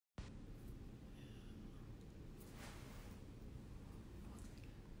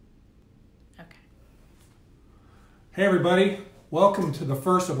Hey everybody, welcome to the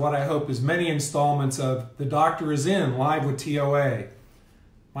first of what I hope is many installments of The Doctor is In, live with TOA.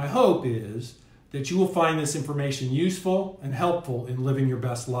 My hope is that you will find this information useful and helpful in living your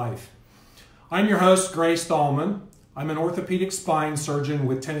best life. I'm your host, Stahlman. I'm an orthopedic spine surgeon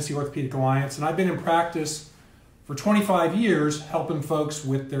with Tennessee Orthopedic Alliance, and I've been in practice for 25 years helping folks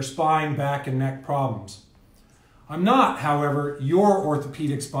with their spine, back, and neck problems. I'm not, however, your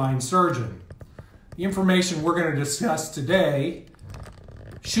orthopedic spine surgeon. The information we're going to discuss today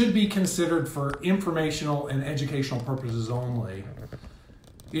should be considered for informational and educational purposes only.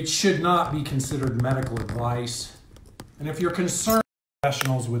 It should not be considered medical advice. And if you're concerned,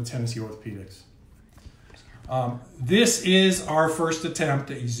 professionals with Tennessee Orthopedics. This is our first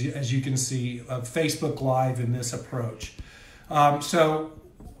attempt, as you can see, of Facebook Live in this approach. So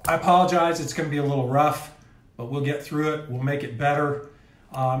I apologize, it's going to be a little rough, but we'll get through it, we'll make it better.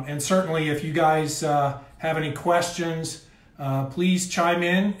 And certainly if you guys have any questions, please chime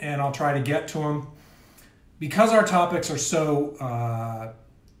in and I'll try to get to them. Because our topics are so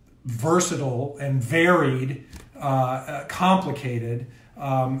versatile and varied, complicated,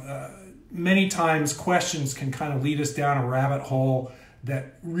 many times questions can kind of lead us down a rabbit hole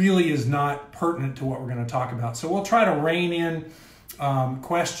that really is not pertinent to what we're going to talk about. So we'll try to rein in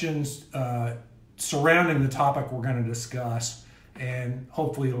questions surrounding the topic we're going to discuss, and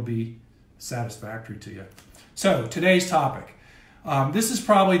hopefully it'll be satisfactory to you. So today's topic. This is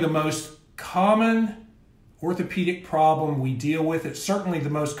probably the most common orthopedic problem we deal with. It's certainly the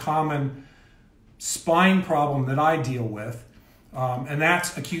most common spine problem that I deal with, and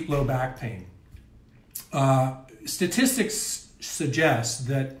that's acute low back pain. Statistics suggest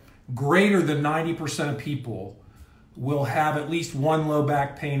that greater than 90% of people will have at least one low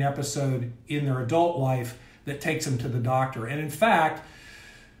back pain episode in their adult life that takes them to the doctor. And in fact,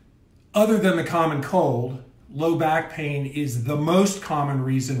 other than the common cold, low back pain is the most common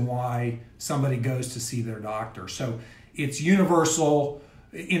reason why somebody goes to see their doctor. So it's universal.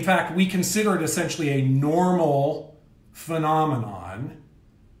 In fact, we consider it essentially a normal phenomenon,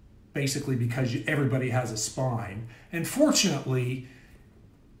 basically because everybody has a spine. And fortunately,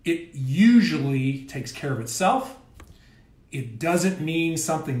 it usually takes care of itself. It doesn't mean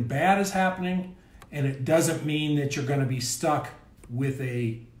something bad is happening, and it doesn't mean that you're going to be stuck with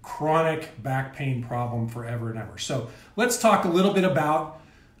a chronic back pain problem forever and ever. So let's talk a little bit about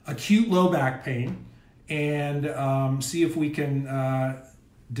acute low back pain and see if we can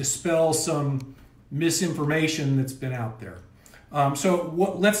dispel some misinformation that's been out there.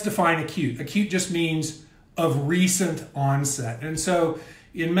 Let's define acute. Acute just means of recent onset. And so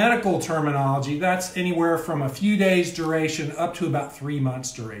in medical terminology, that's anywhere from a few days duration up to about 3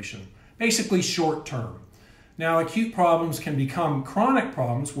 months duration. Basically short term. Now, acute problems can become chronic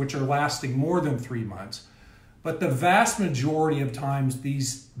problems, which are lasting more than 3 months, but the vast majority of times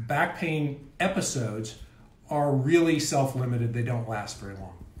these back pain episodes are really self-limited. They don't last very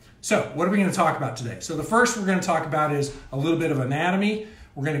long. So what are we going to talk about today? So the first we're going to talk about is a little bit of anatomy.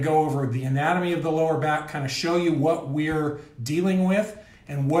 We're going to go over the anatomy of the lower back, kind of show you what we're dealing with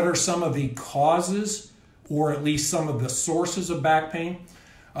and what are some of the causes or at least some of the sources of back pain.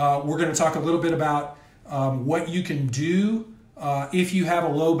 We're going to talk a little bit about what you can do if you have a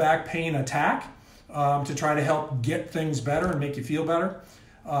low back pain attack to try to help get things better and make you feel better.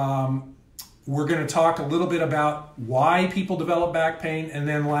 We're going to talk a little bit about why people develop back pain. And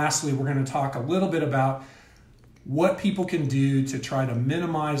then lastly, we're going to talk a little bit about what people can do to try to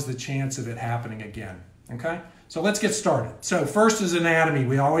minimize the chance of it happening again. Okay? So let's get started. So first is anatomy.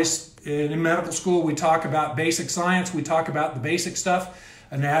 We always, in medical school, we talk about basic science. We talk about the basic stuff.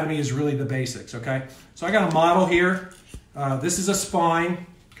 Anatomy is really the basics, okay? So I got a model here. This is a spine,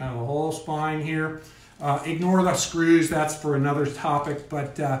 kind of a whole spine here. Ignore the screws, that's for another topic.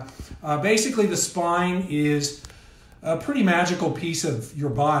 But basically the spine is a pretty magical piece of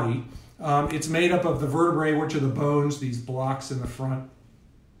your body. It's made up of the vertebrae, which are the bones, these blocks in the front,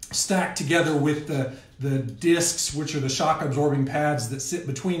 stacked together with the discs, which are the shock absorbing pads that sit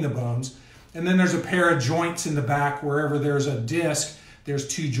between the bones. And then there's a pair of joints in the back. Wherever there's a disc, there's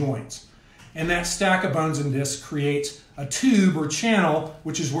two joints. And that stack of bones and discs creates a tube or channel,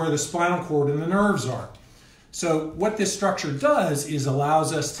 which is where the spinal cord and the nerves are. So what this structure does is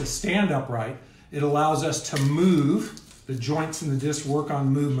allows us to stand upright. It allows us to move. The joints and the discs work on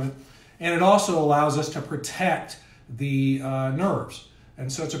movement. And it also allows us to protect the nerves.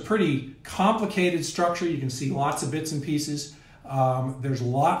 And so it's a pretty complicated structure. You can see lots of bits and pieces. There's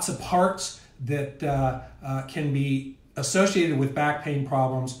lots of parts that can be associated with back pain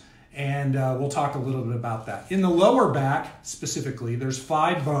problems, and we'll talk a little bit about that. In the lower back, specifically, there's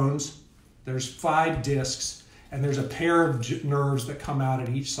 5 bones, there's 5 discs, and there's a pair of nerves that come out at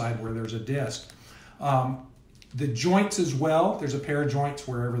each side where there's a disc. The joints as well, there's a pair of joints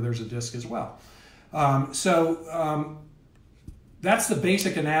wherever there's a disc as well. That's the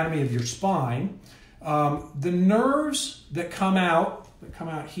basic anatomy of your spine. The nerves that come out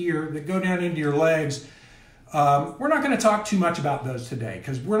here, that go down into your legs, we're not going to talk too much about those today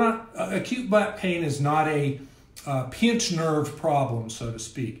because acute back pain is not a pinched nerve problem, so to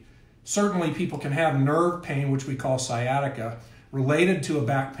speak. Certainly people can have nerve pain, which we call sciatica, related to a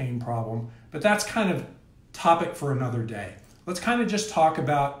back pain problem, but that's kind of topic for another day. Let's kind of just talk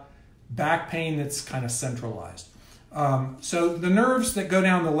about back pain that's kind of centralized. So the nerves that go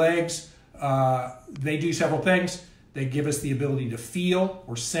down the legs, they do several things. They give us the ability to feel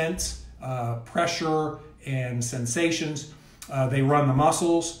or sense pressure and sensations. They run the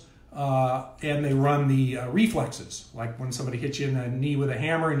muscles and they run the reflexes. Like when somebody hits you in the knee with a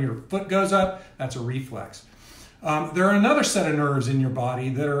hammer and your foot goes up, that's a reflex. There are another set of nerves in your body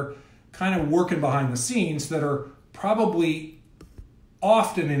that are kind of working behind the scenes that are probably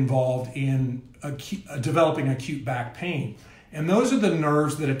often involved in developing acute back pain. And those are the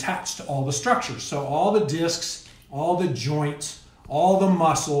nerves that attach to all the structures. So all the discs, all the joints, all the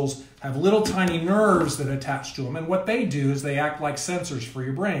muscles have little tiny nerves that attach to them. And what they do is they act like sensors for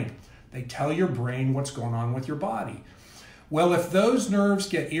your brain. They tell your brain what's going on with your body. Well, if those nerves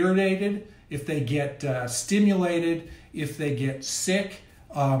get irritated, if they get stimulated, if they get sick,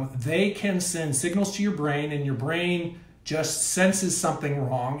 they can send signals to your brain, and your brain just senses something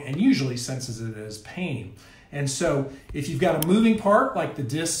wrong and usually senses it as pain. And so if you've got a moving part like the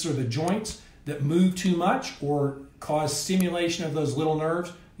discs or the joints that move too much or cause stimulation of those little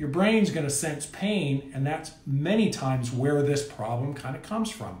nerves, your brain's going to sense pain, and that's many times where this problem kind of comes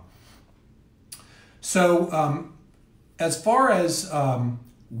from. So as far as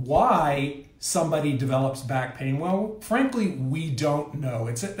why somebody develops back pain, well, frankly, we don't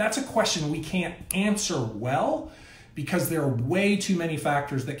know. That's a question we can't answer well because there are way too many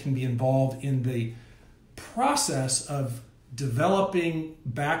factors that can be involved in the process of developing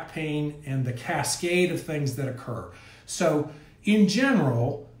back pain and the cascade of things that occur. So in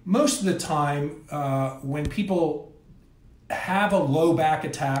general, most of the time when people have a low back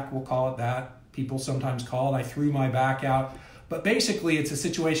attack, we'll call it that, people sometimes call it, I threw my back out, but basically it's a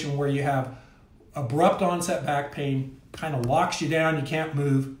situation where you have abrupt onset back pain, kind of locks you down, you can't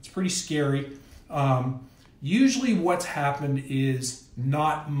move, it's pretty scary. Usually what's happened is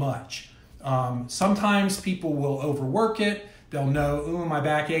not much. Sometimes people will overwork it, they'll know, oh, my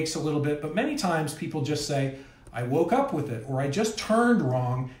back aches a little bit, but many times people just say, I woke up with it, or I just turned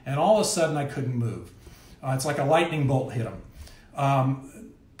wrong, and all of a sudden I couldn't move. It's like a lightning bolt hit them.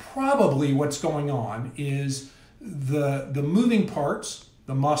 Probably what's going on is the moving parts,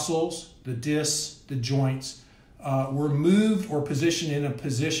 the muscles, the discs, the joints, were moved or positioned in a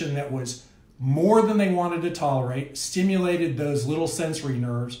position that was more than they wanted to tolerate, stimulated those little sensory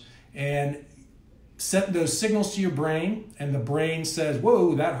nerves, and sent those signals to your brain, and the brain says,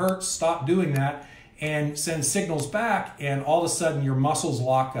 whoa, that hurts, stop doing that, and sends signals back, and all of a sudden your muscles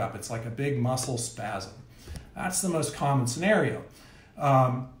lock up. It's like a big muscle spasm. That's the most common scenario.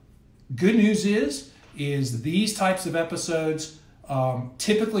 Good news is these types of episodes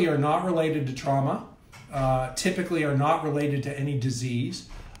typically are not related to trauma, typically are not related to any disease,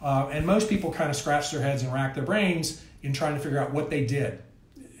 and most people kind of scratch their heads and rack their brains in trying to figure out what they did.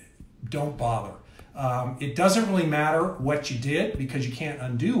 Don't bother. It doesn't really matter what you did because you can't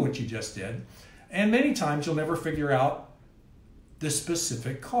undo what you just did. And many times you'll never figure out the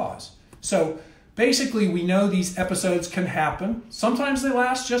specific cause. So basically we know these episodes can happen. Sometimes they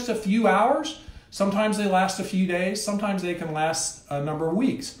last just a few hours. Sometimes they last a few days. Sometimes they can last a number of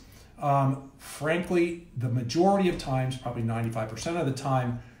weeks. Frankly, the majority of times, probably 95% of the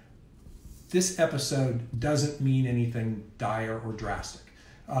time, this episode doesn't mean anything dire or drastic.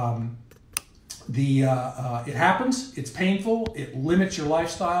 It happens, it's painful, it limits your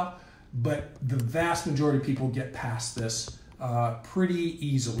lifestyle, but the vast majority of people get past this pretty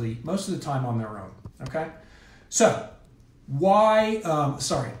easily, most of the time on their own, okay? So,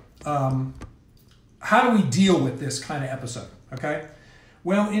 how do we deal with this kind of episode, okay?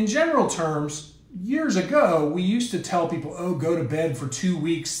 Well, in general terms, years ago, we used to tell people, oh, go to bed for 2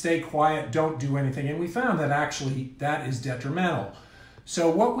 weeks, stay quiet, don't do anything, and we found that actually that is detrimental. So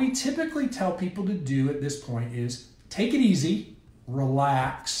what we typically tell people to do at this point is take it easy,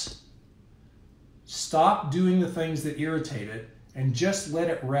 relax, stop doing the things that irritate it, and just let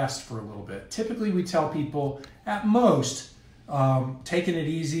it rest for a little bit. Typically we tell people at most, taking it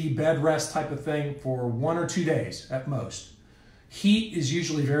easy, bed rest type of thing for 1 or 2 days at most. Heat is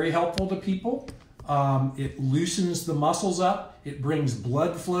usually very helpful to people. It loosens the muscles up. It brings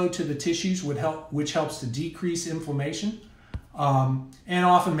blood flow to the tissues, which helps to decrease inflammation, and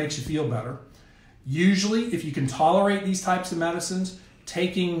often makes you feel better. Usually, if you can tolerate these types of medicines,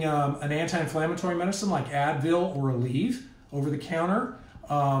 taking an anti-inflammatory medicine like Advil or Aleve over the counter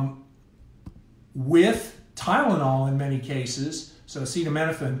with Tylenol in many cases, so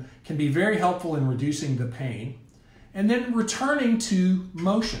acetaminophen, can be very helpful in reducing the pain. And then returning to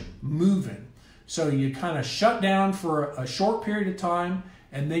motion, moving. So you kind of shut down for a short period of time,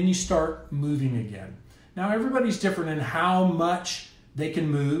 and then you start moving again. Now, everybody's different in how much they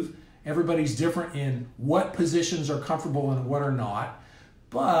can move. Everybody's different in what positions are comfortable and what are not.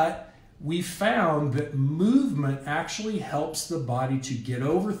 But we found that movement actually helps the body to get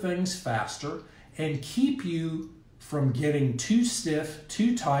over things faster and keep you from getting too stiff,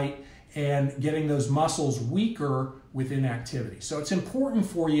 too tight, and getting those muscles weaker with inactivity. So it's important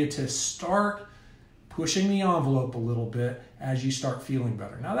for you to start pushing the envelope a little bit as you start feeling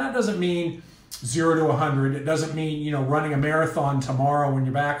better. Now, that doesn't mean 0 to 100. It doesn't mean, running a marathon tomorrow when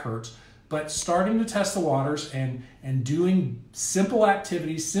your back hurts. But starting to test the waters and doing simple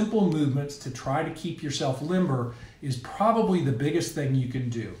activities, simple movements to try to keep yourself limber is probably the biggest thing you can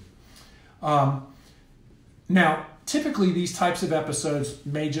do. Now, typically these types of episodes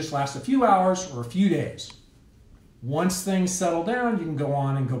may just last a few hours or a few days. Once things settle down, you can go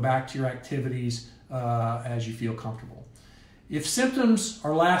on and go back to your activities as you feel comfortable. If symptoms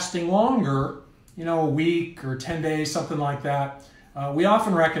are lasting longer, a week or 10 days, something like that, we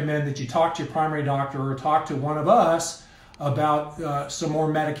often recommend that you talk to your primary doctor or talk to one of us about some more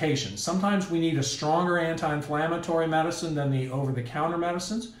medications. Sometimes we need a stronger anti-inflammatory medicine than the over-the-counter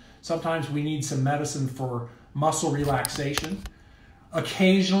medicines. Sometimes we need some medicine for muscle relaxation.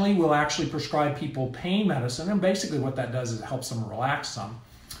 Occasionally, we'll actually prescribe people pain medicine, and basically what that does is it helps them relax some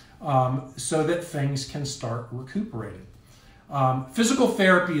so that things can start recuperating. Physical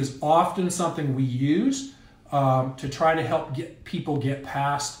therapy is often something we use to try to help people get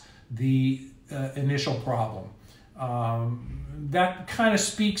past the initial problem. That kind of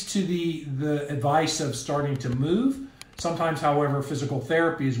speaks to the advice of starting to move. Sometimes, however, physical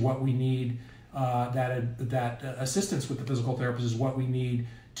therapy is what we need. That assistance with the physical therapist is what we need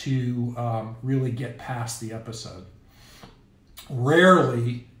to really get past the episode.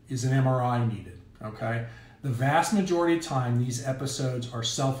 Rarely is an MRI needed, okay? The vast majority of the time, these episodes are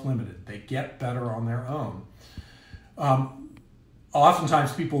self-limited. They get better on their own.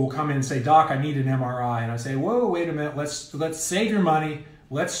 Oftentimes people will come in and say, "Doc, I need an MRI." And I say, "Whoa, wait a minute, let's save your money.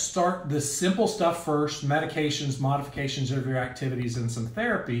 Let's start the simple stuff first, medications, modifications of your activities, and some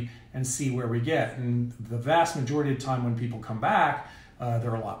therapy, and see where we get." And the vast majority of the time when people come back,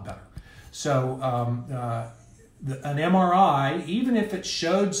 they're a lot better. So an MRI, even if it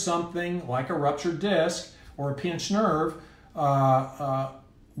showed something like a ruptured disc or a pinched nerve,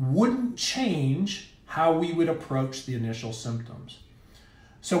 wouldn't change how we would approach the initial symptoms.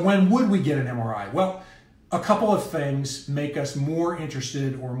 So when would we get an MRI? Well, a couple of things make us more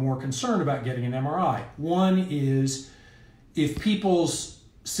interested or more concerned about getting an MRI. One is if people's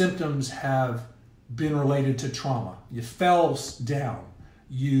symptoms have been related to trauma. You fell down,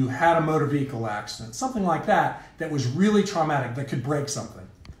 you had a motor vehicle accident, something like that, that was really traumatic, that could break something.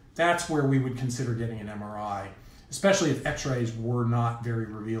 That's where we would consider getting an MRI, especially if x-rays were not very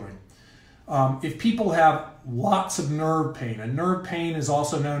revealing. If people have lots of nerve pain, and nerve pain is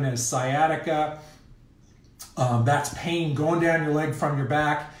also known as sciatica, that's pain going down your leg from your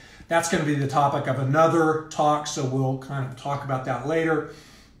back. That's going to be the topic of another talk, so we'll kind of talk about that later.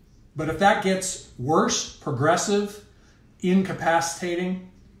 But if that gets worse, progressive, incapacitating,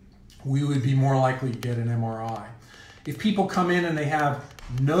 we would be more likely to get an MRI. If people come in and they have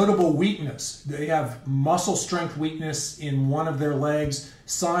notable weakness, they have muscle strength weakness in one of their legs,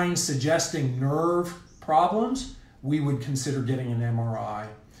 signs suggesting nerve problems, we would consider getting an MRI.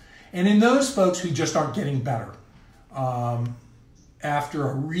 And in those folks who just aren't getting better, after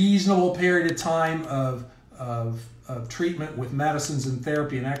a reasonable period of time of treatment with medicines and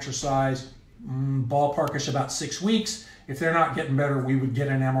therapy and exercise, ballparkish about 6 weeks, if they're not getting better, we would get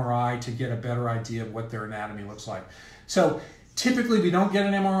an MRI to get a better idea of what their anatomy looks like. So typically we don't get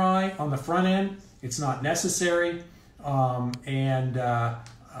an MRI on the front end. It's not necessary.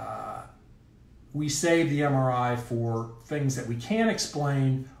 We save the MRI for things that we can't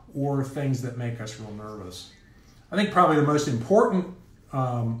explain or things that make us real nervous. I think probably the most important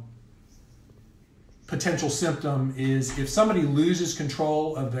potential symptom is if somebody loses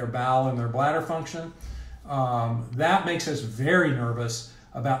control of their bowel and their bladder function. That makes us very nervous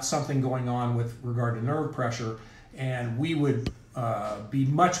about something going on with regard to nerve pressure, and we would be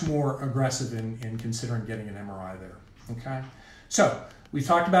much more aggressive in considering getting an MRI there. Okay, so we've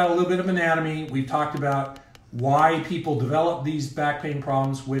talked about a little bit of anatomy. We've talked about why people develop these back pain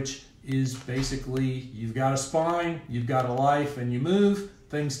problems, which is basically you've got a spine, you've got a life, and you move.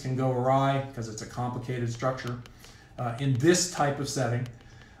 Things can go awry because it's a complicated structure in this type of setting.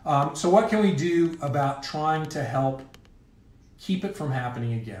 So what can we do about trying to help keep it from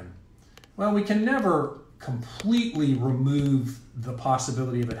happening again? Well, we can never completely remove the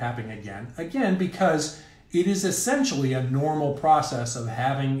possibility of it happening again, because it is essentially a normal process of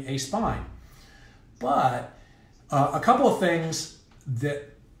having a spine. But a couple of things that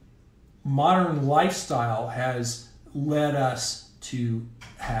modern lifestyle has led us to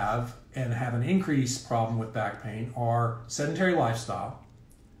have an increased problem with back pain are sedentary lifestyle,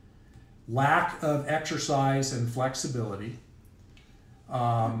 lack of exercise and flexibility,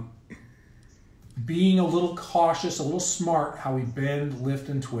 being a little cautious, a little smart how we bend, lift,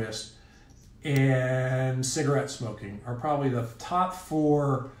 and twist, and cigarette smoking are probably the top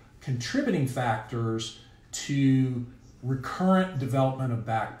 4 contributing factors to recurrent development of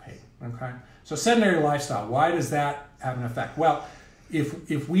back pain. Okay, so sedentary lifestyle, why does that have an effect? Well,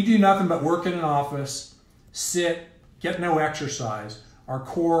 if we do nothing but work in an office, sit, get no exercise, our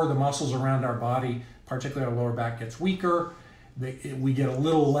core, the muscles around our body, particularly our lower back, gets weaker. We get a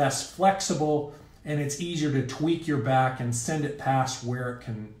little less flexible, and it's easier to tweak your back and send it past where it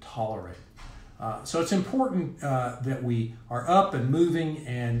can tolerate. So it's important that we are up and moving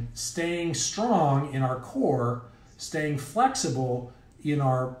and staying strong in our core, staying flexible in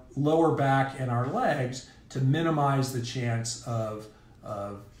our lower back and our legs to minimize the chance of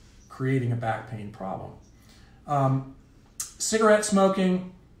creating a back pain problem. Cigarette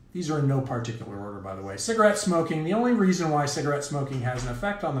smoking, these are in no particular order, by the way. Cigarette smoking, the only reason why cigarette smoking has an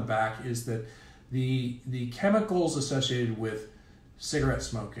effect on the back is that the chemicals associated with cigarette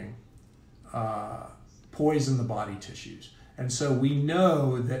smoking poison the body tissues. And so we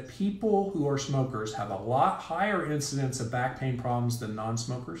know that people who are smokers have a lot higher incidence of back pain problems than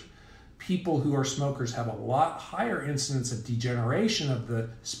non-smokers. People who are smokers have a lot higher incidence of degeneration of the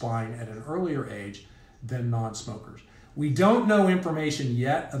spine at an earlier age than non-smokers. We don't know information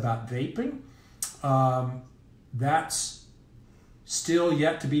yet about vaping. That's still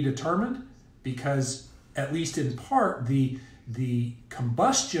yet to be determined because, at least in part, the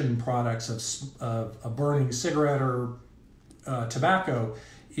combustion products of a burning cigarette or tobacco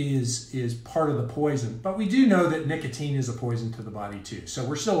is part of the poison. But we do know that nicotine is a poison to the body too. So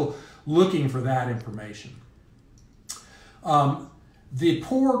we're still looking for that information. The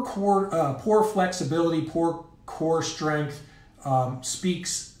poor flexibility, poor core strength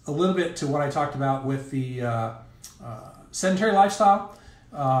speaks a little bit to what I talked about with the sedentary lifestyle.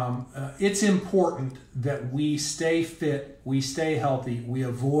 It's important that we stay fit, we stay healthy, we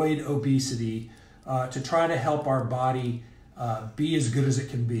avoid obesity to try to help our body be as good as it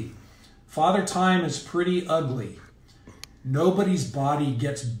can be. Father Time is pretty ugly. Nobody's body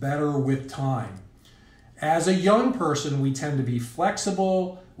gets better with time. As a young person, we tend to be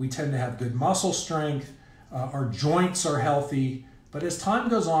flexible, we tend to have good muscle strength, our joints are healthy, but as time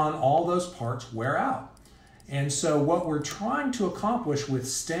goes on, all those parts wear out. And so what we're trying to accomplish with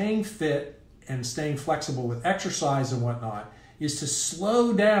staying fit and staying flexible with exercise and whatnot is to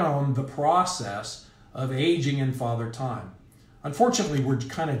slow down the process of aging in Father Time. Unfortunately, we're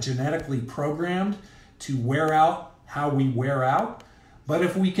kind of genetically programmed to wear out how we wear out, but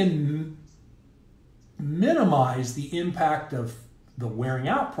if we can minimize the impact of the wearing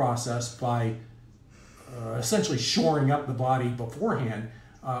out process by essentially shoring up the body beforehand,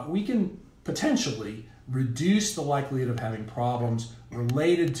 we can potentially reduce the likelihood of having problems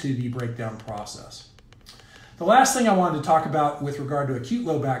related to the breakdown process. The last thing I wanted to talk about with regard to acute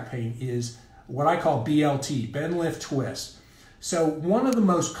low back pain is what I call BLT, bend, lift, twist. So one of the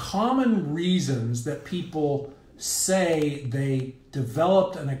most common reasons that people say they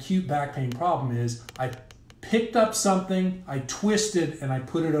developed an acute back pain problem is I picked up something, I twisted, and I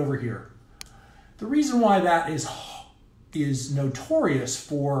put it over here. The reason why that is notorious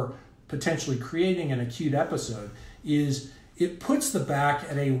for potentially creating an acute episode is it puts the back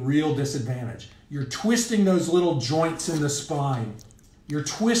at a real disadvantage. You're twisting those little joints in the spine. You're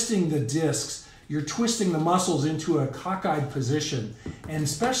twisting the discs. You're twisting the muscles into a cockeyed position. And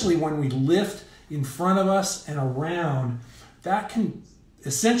especially when we lift in front of us and around, that can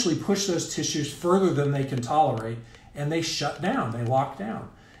essentially push those tissues further than they can tolerate, and they shut down, they lock down.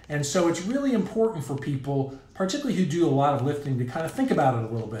 And so it's really important for people, particularly who do a lot of lifting, to kind of think about it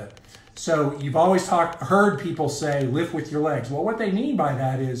a little bit. So you've always heard people say, lift with your legs. Well, what they mean by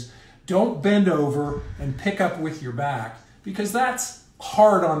that is don't bend over and pick up with your back. because that's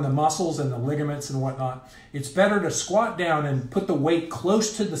hard on the muscles and the ligaments and whatnot. It's better to squat down and put the weight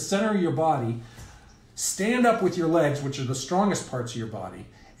close to the center of your body, stand up with your legs, which are the strongest parts of your body,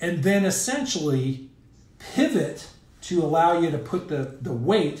 and then essentially pivot to allow you to put the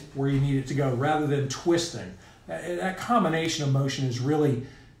weight where you need it to go rather than twisting. That combination of motion is really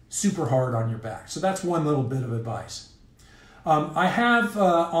super hard on your back. So that's one little bit of advice. I have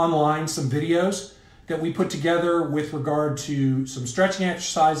online some videos that we put together with regard to some stretching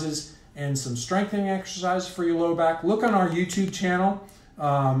exercises and some strengthening exercises for your lower back. Look on our YouTube channel,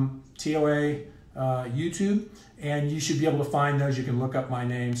 TOA YouTube, and you should be able to find those. You can look up my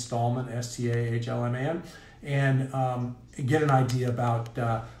name, Stahlman, S-T-A-H-L-M-A-N, and get an idea about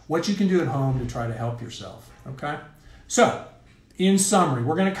what you can do at home to try to help yourself, okay? So, in summary,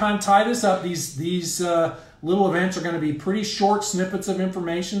 we're going to kind of tie this up. These little events are going to be pretty short snippets of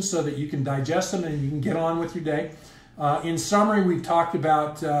information so that you can digest them and you can get on with your day. In summary, we've talked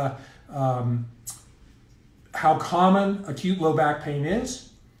about how common acute low back pain is,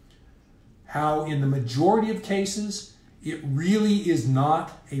 how in the majority of cases it really is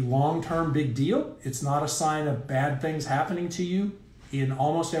not a long-term big deal. It's not a sign of bad things happening to you in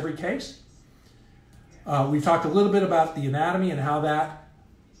almost every case. We've talked a little bit about the anatomy and how that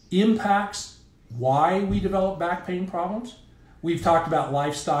impacts why we develop back pain problems. We've talked about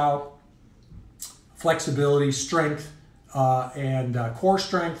lifestyle, flexibility, strength, and core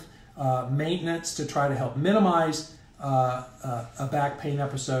strength, maintenance to try to help minimize a back pain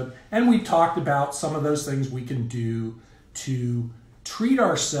episode. And we've talked about some of those things we can do to treat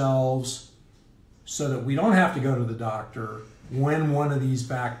ourselves so that we don't have to go to the doctor when one of these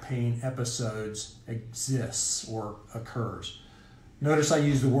back pain episodes exists or occurs. Notice I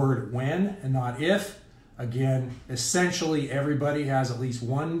use the word when and not if. Again, essentially everybody has at least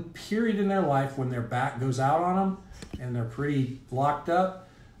one period in their life when their back goes out on them and they're pretty locked up.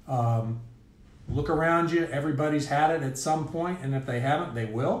 Look around you, everybody's had it at some point, and if they haven't, they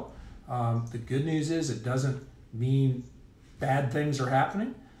will. The good news is it doesn't mean bad things are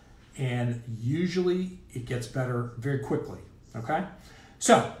happening, and usually it gets better very quickly, okay?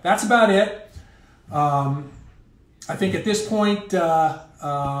 So that's about it. I think at this point, I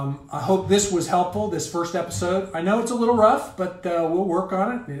hope this was helpful, this first episode. I know it's a little rough, but we'll work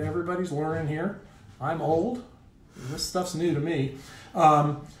on it. Everybody's learning here. I'm old. This stuff's new to me.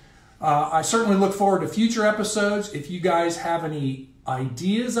 I certainly look forward to future episodes. If you guys have any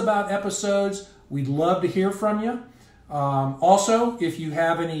ideas about episodes, we'd love to hear from you. Also, if you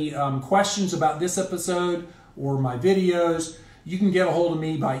have any questions about this episode or my videos, you can get a hold of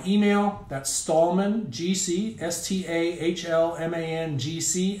me by email. That's Stahlman, GC,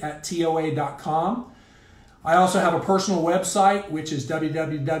 S-T-A-H-L-M-A-N-G-C @TOA.com. I also have a personal website, which is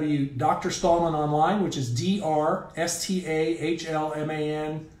www.Dr. Online, which is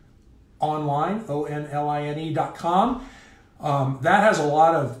D-R-S-T-A-H-L-M-A-N online, O-N-L-I-N-E.com. That has a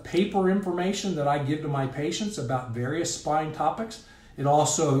lot of paper information that I give to my patients about various spine topics. It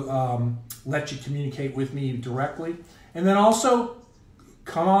also lets you communicate with me directly. And then also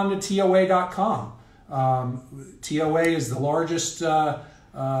come on to TOA.com. TOA is the largest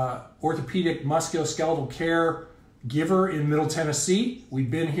orthopedic musculoskeletal care giver in Middle Tennessee.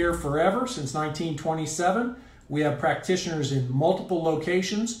 We've been here forever, since 1927. We have practitioners in multiple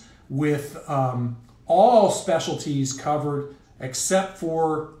locations with all specialties covered except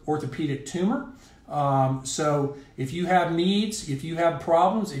for orthopedic tumor. So if you have needs, if you have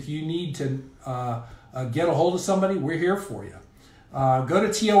problems, if you need to get a hold of somebody, we're here for you. Go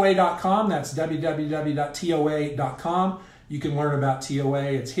to TOA.com. That's www.TOA.com. You can learn about TOA,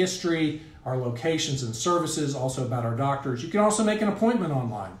 its history, our locations and services, also about our doctors. You can also make an appointment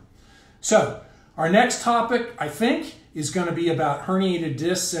online. So our next topic, I think, is going to be about herniated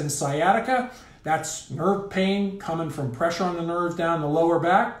discs and sciatica. That's nerve pain coming from pressure on the nerves down the lower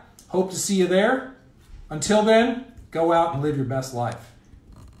back. Hope to see you there. Until then, go out and live your best life.